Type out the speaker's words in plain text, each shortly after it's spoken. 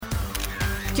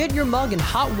Get your mug in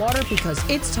hot water because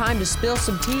it's time to spill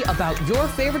some tea about your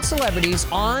favorite celebrities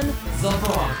on The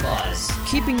Bronc Buzz.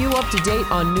 Keeping you up to date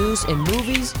on news in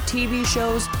movies, TV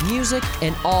shows, music,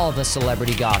 and all the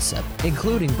celebrity gossip,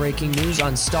 including breaking news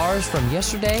on stars from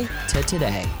yesterday to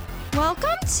today. Welcome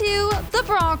to The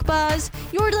Bronc Buzz,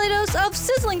 your daily dose of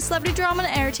sizzling celebrity drama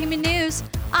and entertainment news.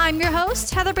 I'm your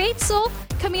host, Heather Batezel,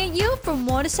 coming at you from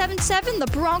 1077 The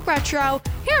Bronc Retro,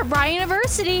 here at Rice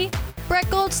University. Brett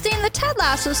Goldstein, the Ted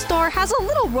Lasso star, has a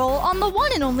little role on the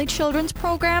one and only children's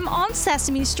program on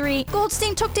Sesame Street.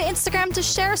 Goldstein took to Instagram to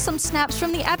share some snaps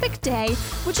from the epic day,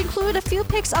 which included a few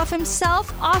pics of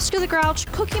himself, Oscar the Grouch,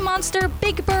 Cookie Monster,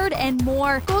 Big Bird, and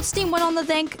more. Goldstein went on to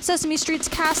thank Sesame Street's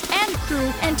cast and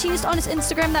crew and teased on his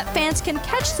Instagram that fans can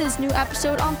catch his new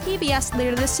episode on PBS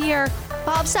later this year.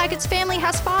 Bob Saget's family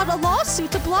has filed a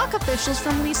lawsuit to block officials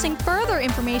from releasing further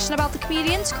information about the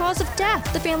comedian's cause of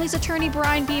death. The family's attorney,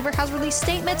 Brian Beaver, has released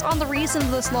statements on the reason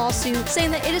of this lawsuit, saying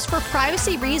that it is for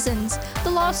privacy reasons. The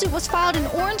lawsuit was filed in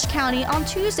Orange County on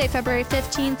Tuesday, February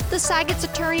 15th. The Saget's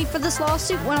attorney for this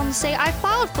lawsuit went on to say, "I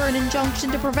filed for an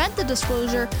injunction to prevent the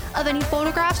disclosure of any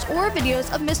photographs or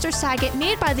videos of Mr. Saget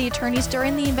made by the attorneys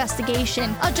during the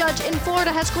investigation." A judge in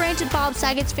Florida has granted Bob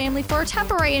Saget's family for a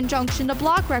temporary injunction to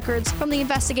block records from the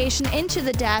investigation into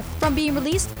the death from being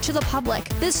released to the public.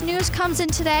 This news comes in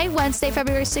today, Wednesday,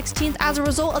 February 16th, as a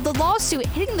result of the lawsuit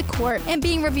hitting the court and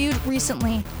being reviewed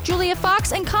recently. Julia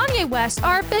Fox and Kanye West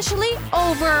are officially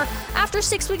over. After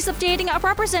 6 weeks of dating, a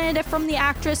representative from the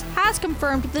actress has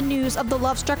confirmed the news of the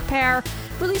love-struck pair,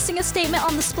 releasing a statement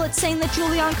on the split saying that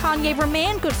Julia and Kanye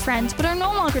remain good friends but are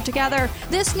no longer together.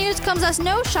 This news comes as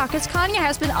no shock as Kanye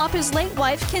has been up his late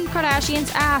wife Kim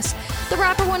Kardashian's ass. The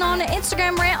rapper went on an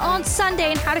Instagram rant on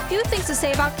Sunday and had a few things to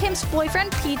say about Kim's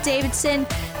boyfriend Pete Davidson.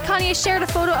 Kanye shared a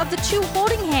photo of the two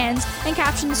holding hands and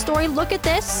captioned the story, "Look at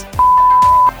this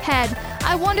head.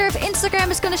 I wonder if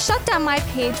Instagram is going to shut down my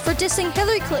page for dissing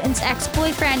Hillary Clinton's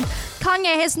ex-boyfriend."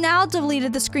 Kanye has now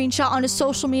deleted the screenshot on his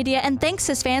social media and thanks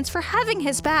his fans for having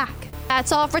his back.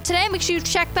 That's all for today. Make sure you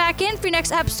check back in for your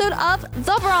next episode of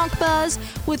The Bronc Buzz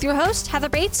with your host, Heather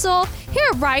Batezel, here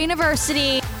at Rice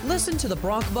University. Listen to The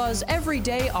Bronc Buzz every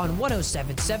day on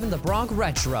 1077 The Bronc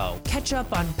Retro. Catch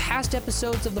up on past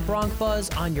episodes of The Bronc Buzz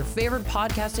on your favorite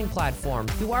podcasting platform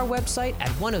through our website at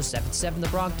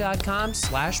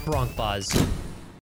 1077thebronc.com/BroncBuzz.